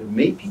inappropriate. And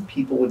maybe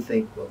people would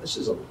think, well, this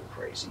is a little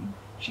crazy.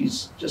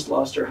 She's just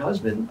lost her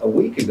husband a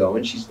week ago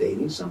and she's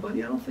dating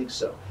somebody. I don't think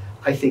so.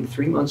 I think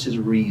 3 months is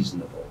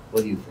reasonable.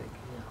 What do you think?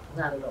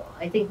 No, not at all.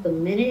 I think the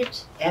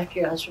minute after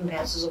your husband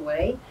passes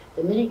away,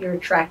 the minute you're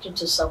attracted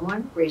to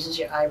someone, raises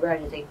your eyebrow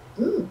and you think,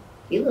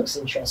 he looks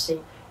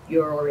interesting,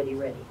 you're already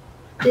ready.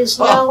 There's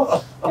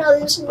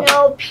there's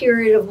no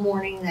period of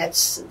mourning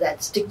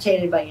that's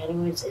dictated by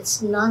anyone.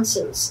 It's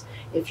nonsense.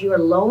 If you're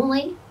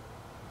lonely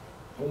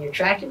and you're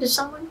attracted to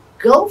someone,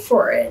 go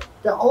for it.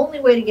 The only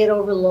way to get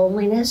over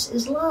loneliness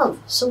is love.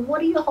 So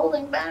what are you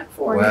holding back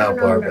for? Wow,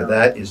 No, Barbara, no.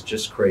 that is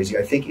just crazy.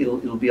 I think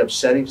it'll be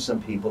upsetting to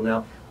some people.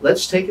 Now,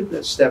 let's take it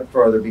a step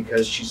further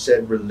because she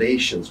said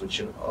relations,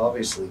 which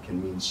obviously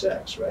can mean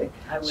sex, right?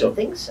 I would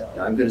think so.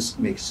 I'm going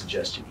to make a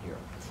suggestion here.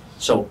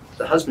 So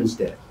the husband's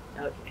dead.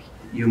 Okay.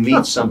 You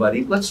meet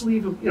somebody, let's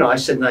leave, I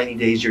said 90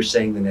 days, you're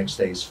saying the next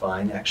day is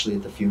fine. Actually,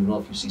 at the funeral,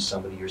 if you see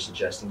somebody you're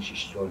suggesting she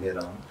should go hit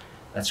on,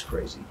 that's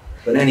crazy.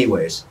 But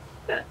anyways,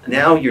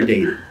 now you're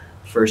dating,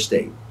 first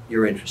date,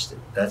 you're interested.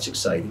 That's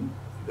exciting.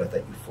 You got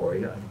that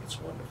euphoria. I think it's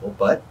wonderful.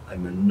 But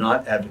I'm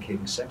not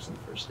advocating sex on the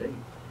first date.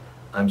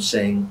 I'm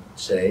saying,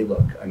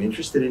 look, I'm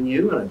interested in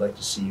you and I'd like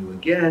to see you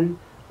again.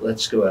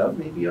 Let's go out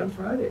maybe on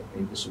Friday.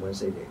 Maybe this is a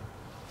Wednesday date.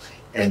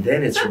 And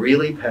then it's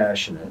really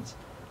passionate,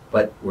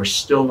 but we're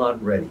still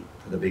not ready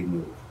for the big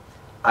move.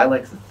 I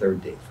like the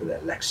third date for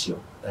that l'action.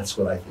 That's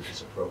what I think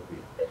is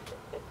appropriate.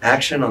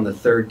 Action on the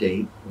third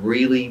date,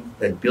 really,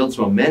 that builds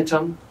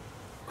momentum,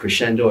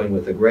 crescendoing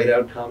with a great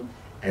outcome,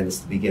 and it's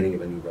the beginning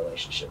of a new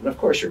relationship. And of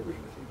course you agree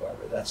with me,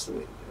 Barbara. That's the way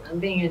to do it. I'm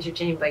being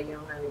entertained by you.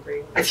 I'm not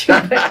agreeing with you.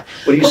 What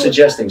are you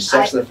suggesting?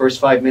 Sex in the first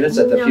 5 minutes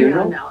at the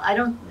funeral? No, I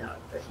don't know.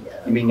 But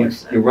yeah, You mean of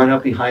course you not. run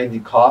up behind the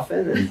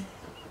coffin and...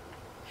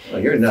 Well,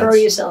 you're nuts. Throw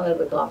yourself out of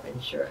the coffin,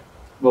 sure.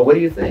 Well, what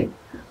do you think?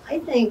 I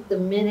think the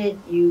minute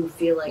you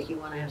feel like you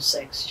want to have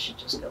sex, you should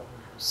just go and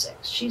have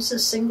sex. She's a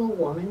single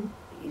woman,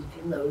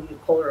 even though you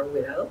call her a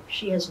widow.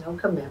 She has no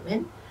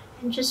commitment.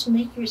 And just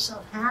make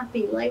yourself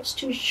happy. Life's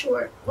too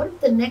short. What if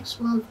the next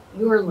month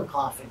you're in the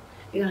coffin?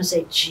 You're going to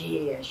say,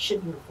 gee, I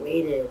shouldn't have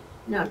waited.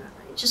 No.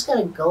 You just got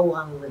to go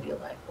on and live your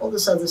life. All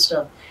this other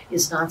stuff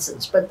is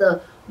nonsense. But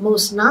the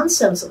most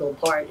nonsensical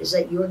part is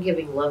that you're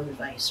giving love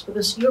advice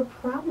because you're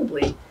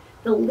probably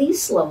the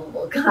least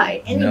lovable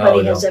guy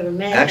anybody has ever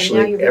met. Actually,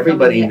 and now you're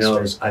everybody becoming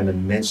an knows I'm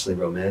immensely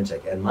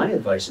romantic, and my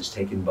advice is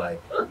taken by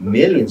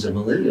millions of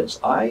millennials.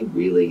 I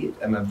really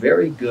am a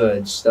very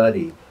good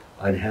study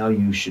on how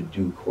you should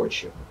do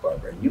courtship,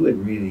 Barbara. And you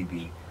would really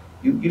be,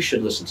 you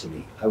should listen to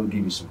me. I would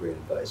give you some great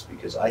advice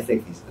because I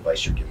think the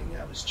advice you're giving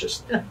now is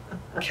just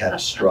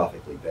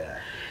catastrophically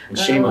bad. And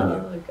shame on you.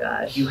 Oh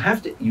gosh.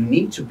 You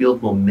need to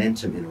build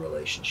momentum in a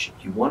relationship.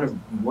 You want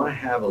to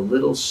have a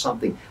little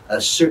something, a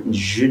certain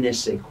je ne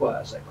sais quoi,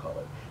 as I call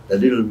it, the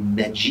little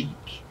magique,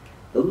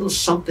 the little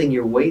something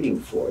you're waiting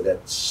for.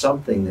 That's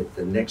something that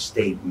the next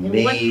date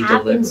may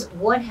deliver.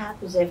 What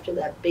happens after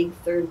that big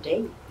third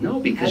date? No,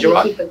 because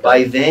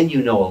by then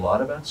you know a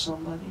lot about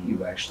somebody.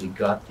 You've actually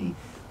got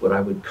what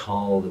I would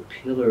call the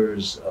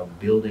pillars of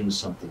building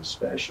something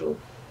special.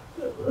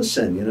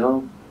 Listen,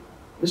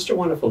 Mr.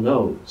 Wonderful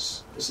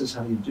knows this is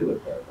how you do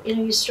it, Barbara.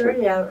 You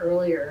started out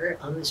earlier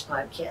on this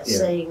podcast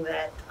saying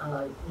that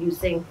you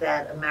think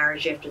that a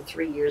marriage after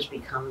 3 years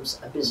becomes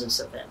a business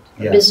event,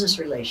 a business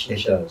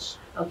relationship. It does.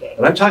 Okay.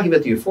 But I'm talking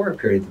about the euphoric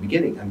period at the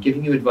beginning. I'm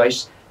giving you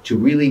advice to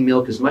really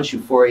milk as much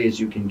euphoria as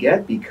you can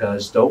get,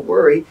 because don't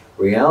worry,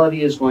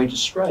 reality is going to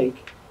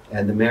strike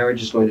and the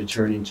marriage is going to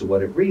turn into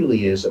what it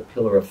really is, a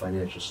pillar of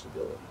financial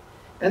stability.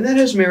 And that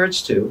has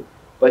merits too.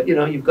 But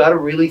you've got to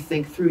really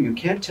think through. You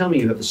can't tell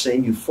me you have the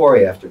same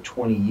euphoria after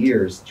 20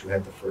 years that you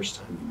had the first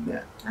time you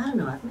met. I don't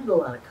know. I've met a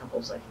lot of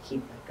couples that can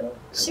keep that going.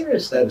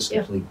 Seriously. That is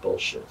complete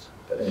bullshit.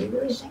 But you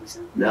really think so?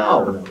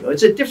 No.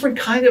 It's a different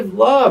kind of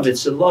love.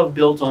 It's a love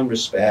built on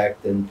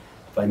respect and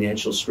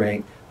financial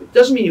strength. It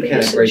doesn't mean you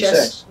can't have great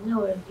sex.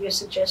 No, you're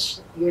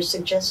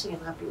suggesting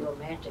it not be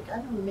romantic. I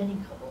know many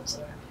couples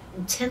that are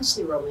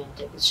intensely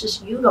romantic. It's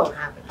just you don't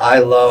have it. I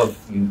love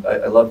you.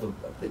 I love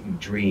that you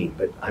dream,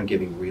 but I'm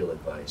giving real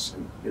advice.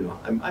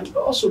 And I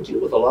also deal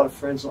with a lot of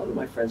friends. A lot of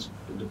my friends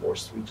have been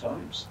divorced 3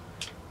 times,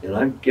 and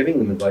I'm giving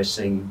them advice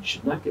saying you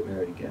should not get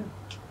married again.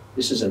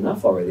 This is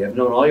enough already. I've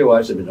known all your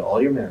wives. I've been to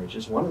all your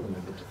marriages. One of them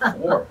I've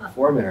been to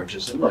 4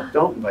 marriages. And look,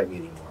 don't invite me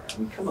anymore. I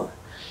mean, come on.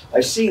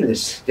 I've seen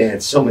this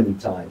dance so many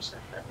times.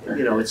 And,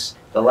 it's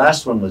the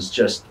last one was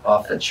just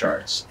off the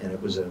charts, and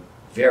it was a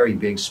very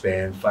big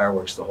span,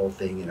 fireworks, the whole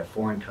thing in a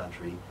foreign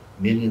country,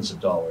 millions of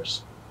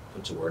dollars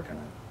put to work on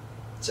it.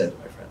 I said to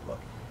my friend, look,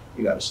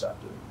 you got to stop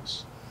doing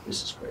this.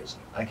 This is crazy.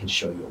 I can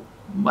show you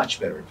a much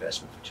better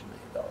investment for $2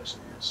 million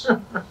than this.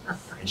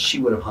 And she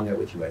would have hung out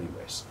with you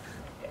anyways.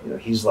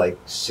 He's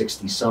like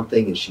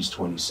 60-something and she's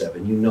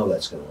 27. You know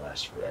that's going to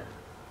last forever.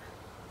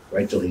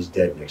 Right till he's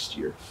dead next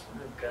year. Oh,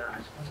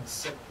 God. What a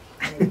sick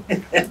thing.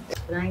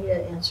 Can I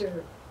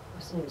answer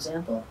with an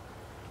example?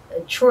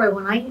 Troy,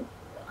 when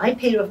I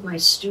paid off my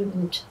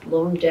student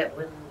loan debt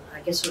when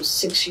I guess it was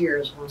 6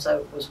 years once I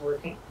was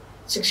working.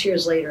 6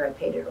 years later, I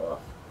paid it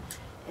off.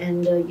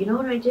 And you know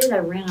what I did? I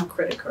ran out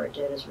credit card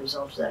debt as a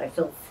result of that. I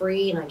felt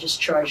free and I just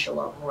charged a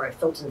lot more. I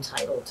felt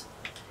entitled.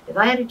 If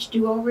I had it to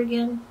do over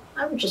again,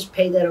 I would just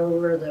pay that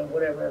over the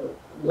whatever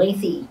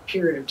lengthy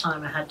period of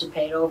time I had to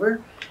pay it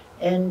over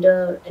and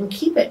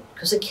keep it,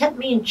 because it kept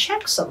me in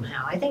check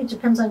somehow. I think it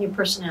depends on your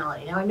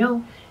personality. Now, I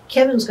know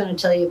Kevin's going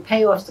to tell you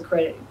pay off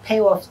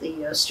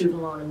the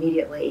student loan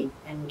immediately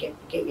and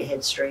get your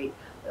head straight.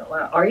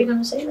 Are you going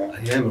to say that? I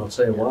am, and I'll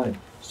tell you why.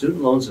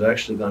 Student loans have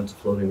actually gone to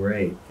floating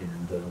rate,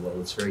 and while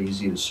it's very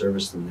easy to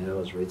service them now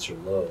as rates are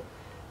low,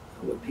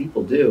 what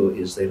people do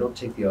is they don't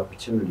take the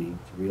opportunity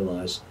to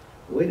realize,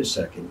 wait a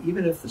second,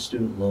 even if the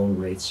student loan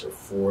rates are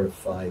 4 to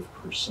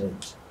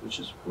 5%, which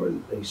is where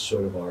they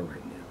sort of are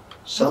right now.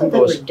 Some they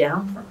were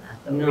down from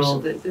that, though. No,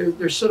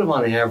 they're sort of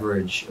on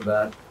average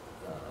about,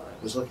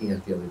 I was looking at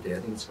it the other day, I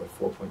think it's about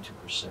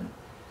 4.2%.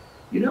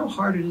 You know how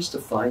hard it is to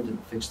find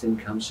a fixed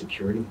income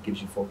security that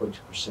gives you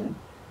 4.2%?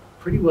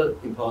 Pretty well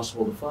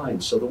impossible to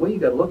find. So the way you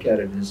got to look at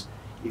it is,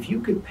 if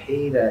you could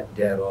pay that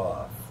debt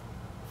off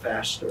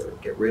faster,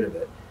 get rid of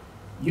it,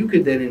 you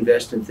could then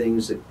invest in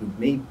things that would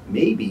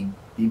maybe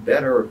be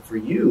better for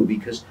you,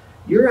 because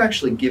you're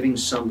actually giving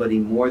somebody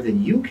more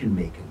than you can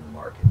make in the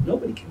market.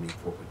 Nobody can make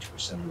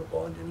 4.2% on a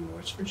bond anymore.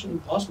 It's virtually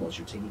impossible unless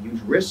you're taking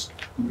huge risk,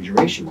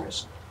 duration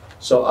risk.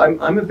 So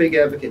I'm a big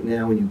advocate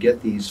now when you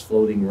get these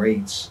floating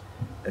rates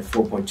at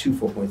 4.2,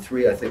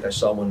 4.3. I think I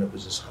saw one that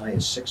was as high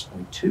as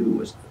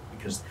 6.2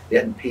 because they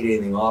hadn't paid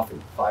anything off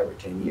in 5 or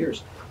 10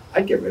 years.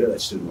 I'd get rid of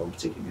that student loan,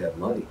 particularly if you have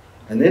money,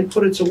 and then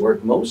put it to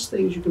work. Most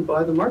things you can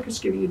buy, the market's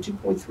giving you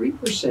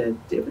 2.3%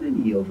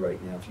 dividend yield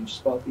right now if you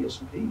just bought the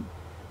S&P.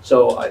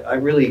 So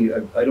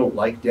I don't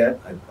like debt.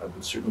 I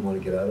would certainly want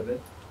to get out of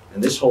it.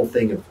 And this whole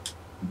thing of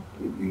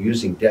you're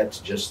using debt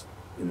to just,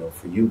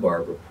 for you,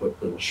 Barbara,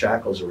 put little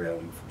shackles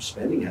around you from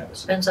spending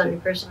habits. Depends on your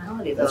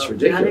personality, though. That's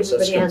ridiculous.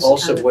 That's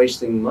compulsive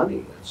wasting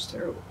money. That's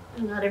terrible.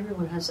 And not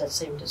everyone has that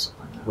same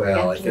discipline, though.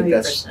 Well, I think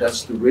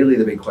that's really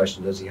the big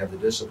question. Does he have the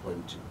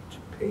discipline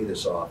to pay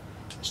this off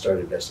and start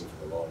investing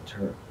for the long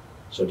term?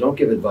 So don't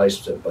give advice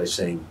by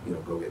saying,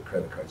 go get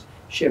credit cards.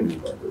 Shame me,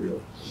 Barbara,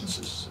 really. This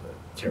is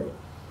terrible.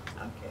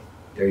 Okay.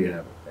 There you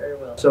have it. Very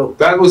well. So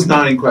that was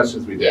 9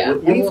 questions we did. Yeah.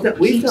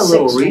 We've done a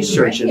little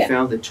research and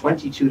found that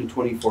 22 to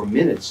 24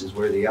 minutes is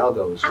where the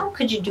algos are. How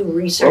could you do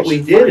research? What we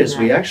did is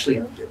we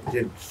actually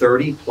did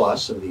 30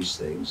 plus of these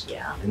things.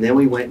 Yeah. And then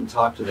we went and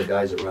talked to the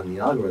guys that run the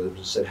algorithms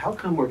and said, how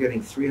come we're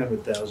getting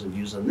 300,000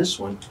 views on this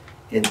one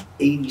and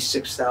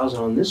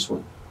 86,000 on this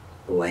one?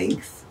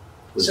 Length.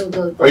 So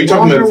the are you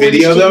talking about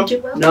video, though?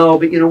 Well? No,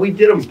 but we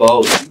did them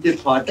both. We did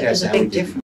podcasts. There's a big difference.